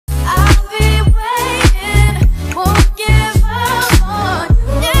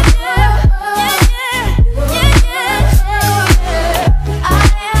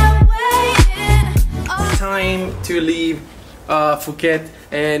Phuket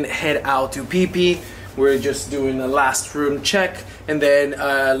and head out to Phi Phi. We're just doing a last room check, and then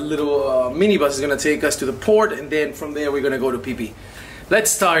a little minibus is gonna take us to the port, and then from there we're gonna go to Phi Phi.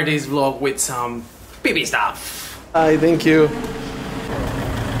 Let's start this vlog with some Phi Phi stuff. Hi, thank you.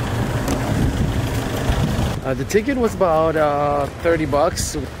 The ticket was about 30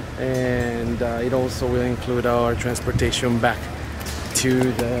 bucks, and it also will include our transportation back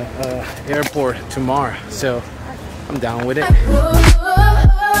to the airport tomorrow, so I'm down with it.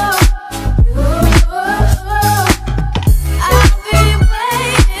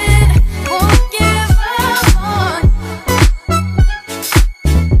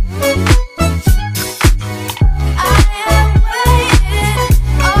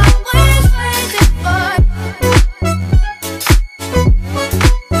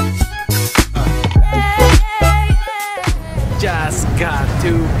 Just got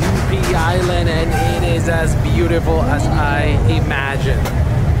to Phi Phi Island and it is as beautiful as I imagined.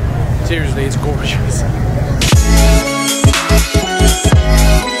 Seriously, it's gorgeous.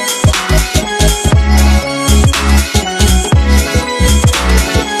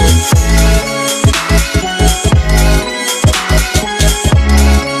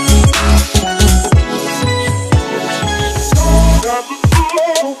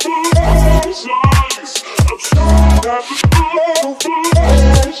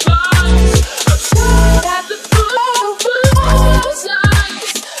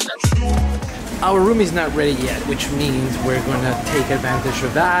 Our room is not ready yet, which means we're gonna take advantage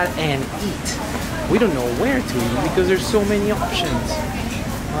of that and eat. We don't know where to eat because there's so many options.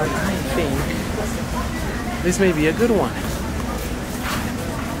 But I think this may be a good one.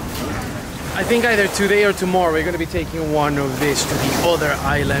 I think either today or tomorrow we're gonna be taking one of these to the other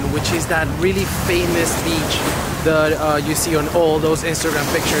island, which is that really famous beach that you see on all those Instagram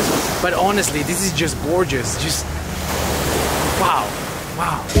pictures. But honestly, this is just gorgeous. Just wow,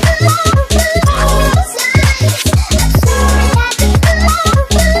 wow.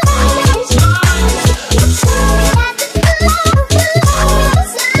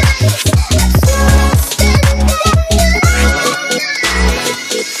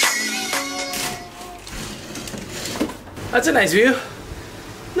 That's a nice view.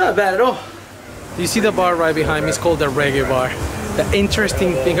 Not bad at all. You see the bar right behind me? It's called the reggae bar. The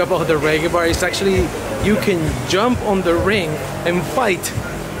interesting thing about the reggae bar is actually you can jump on the ring and fight.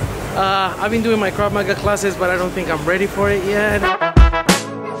 I've been doing my Krav Maga classes, but I don't think I'm ready for it yet.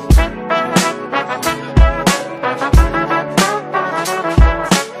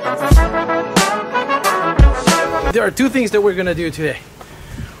 There are two things that we're gonna do today.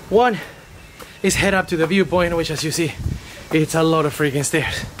 One is head up to the viewpoint, which, as you see, it's a lot of freaking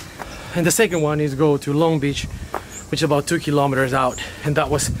stairs. And the second one is go to Long Beach, which is about 2 kilometers out. And that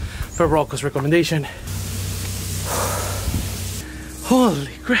was for Rocco's recommendation.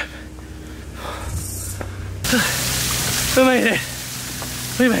 Holy crap. We made it.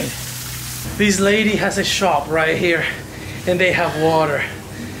 We made it. This lady has a shop right here and they have water.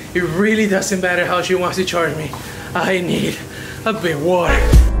 It really doesn't matter how she wants to charge me. I need a bit of water.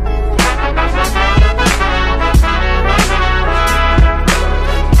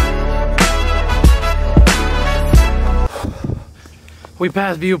 We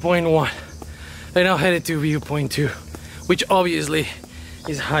passed viewpoint 1 and now headed to viewpoint 2, which obviously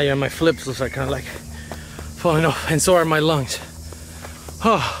is higher. My flips are kind of like falling off, and so are my lungs.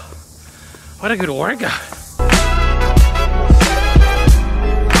 Oh, what a good workout.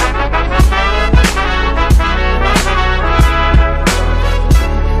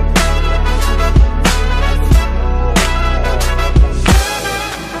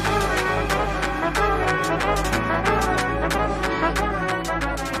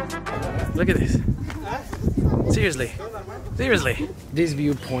 Look at this. Seriously. Seriously. This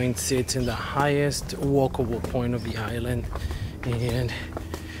viewpoint sits in the highest walkable point of the island, and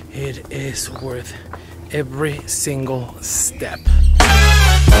it is worth every single step.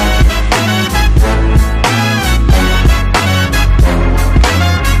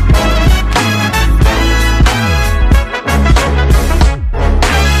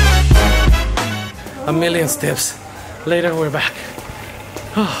 A million steps later, we're back.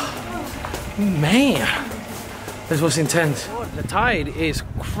 Oh. Man, this was intense. The tide is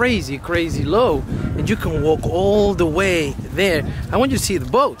crazy low, and you can walk all the way there. I want you to see the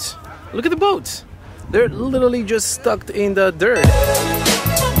boats. Look at the boats. They're literally just stuck in the dirt.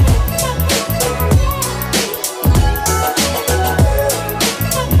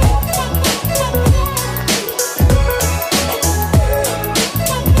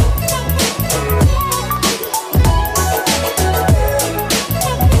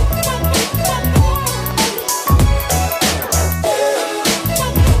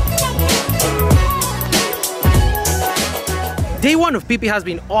 Day one of Phi Phi has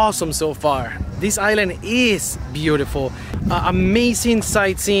been awesome so far. This island is beautiful, amazing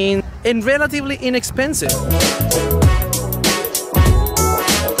sightseeing, and relatively inexpensive.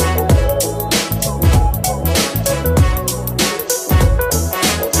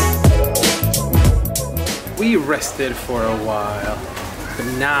 We rested for a while, but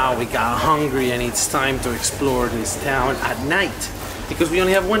now we got hungry and it's time to explore this town at night, because we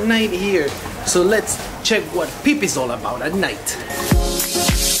only have one night here. So let's check what Phi Phi's all about at night.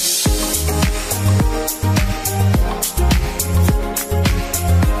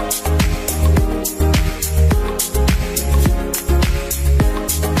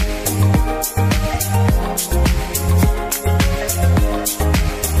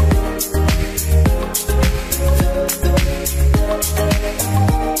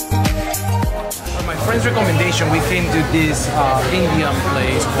 Recommendation, we came to this Indian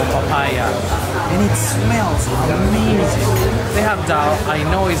place called Papaya, and it smells amazing. They have dal. I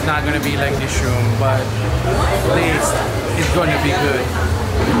know it's not gonna be like this room, but at least it's gonna be good.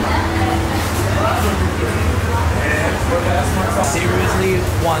 Seriously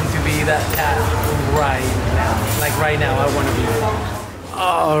want to be that cat right now. Like right now, I want to be.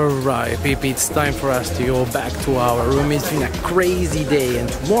 Alright, Phi Phi, it's time for us to go back to our room. It's been a crazy day and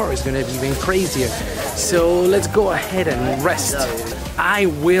tomorrow is gonna be even crazier. So let's go ahead and rest. I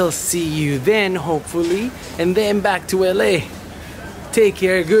will see you then, hopefully, and then back to LA. Take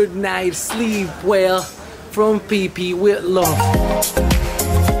care, good night, sleep well. From Phi Phi with love.